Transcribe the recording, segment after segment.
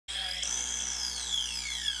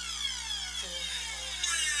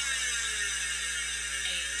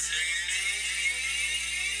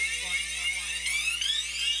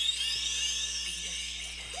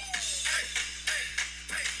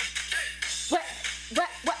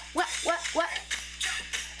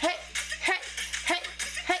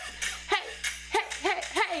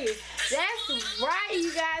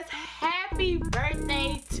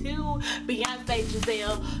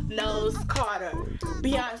knows Carter,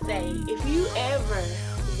 Beyoncè. If you ever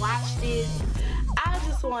watch this, I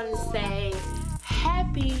just want to say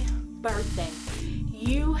happy birthday.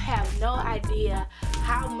 You have no idea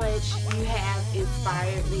how much you have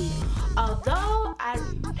inspired me. Although I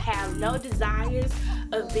have no desires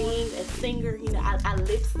of being a singer, you know, I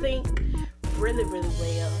lip sync really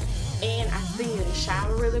well, and I sing in the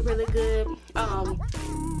shower really good.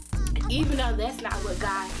 Even though that's not what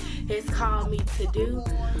God has called me to do,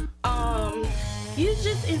 you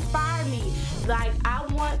just inspire me. Like, I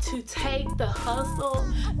want to take the hustle,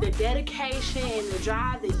 the dedication, and the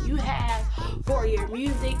drive that you have for your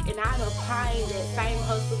music, and I'm applying that same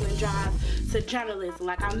hustle and drive to journalism.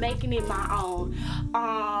 Like, I'm making it my own.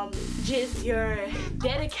 Just your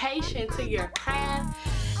dedication to your craft,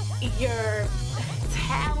 your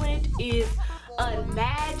talent is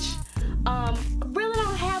unmatched. Really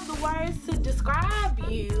don't have the words to describe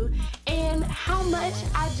you and how much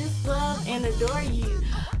I just love and adore you.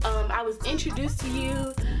 I was introduced to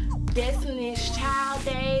you Destiny's Child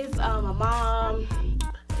days. My mom,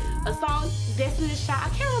 a song, Destiny's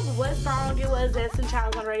Child, I can't remember what song it was, Destiny's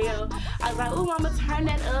Child was on the radio. I was like, oh, mama, turn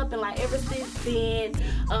that up, and like ever since then,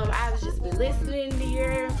 I've just been listening to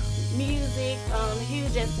your music.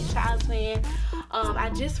 Huge Destiny's Child fan. I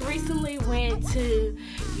just recently went to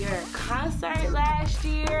your concert last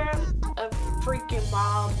year, a freaking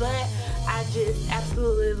ball, but I just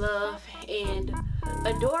absolutely love and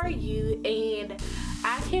adore you, and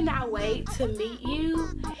I cannot wait to meet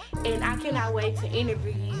you, and I cannot wait to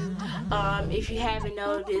interview you. If you haven't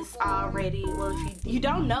noticed already, well, if you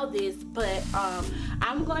don't know this, but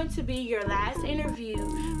I'm going to be your last interview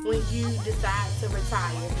when you decide to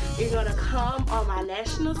retire. You're going to come on my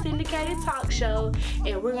national syndicated talk show,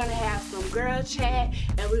 and we're going to have some girl chat,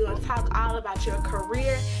 and we're going to talk all about your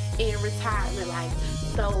career and retirement life.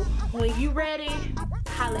 So when you ready,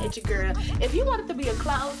 holla at your girl. If you wanted to be a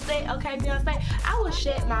closed set, okay, Beyoncè, I will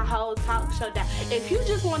shut my whole talk show down. If you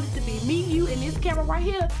just wanted to be me, you, and this camera right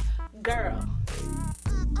here, girl,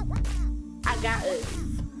 I got us,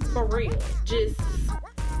 for real. Just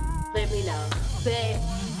let me know. But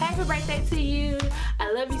happy birthday to you.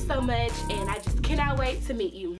 I love you so much, and I just cannot wait to meet you.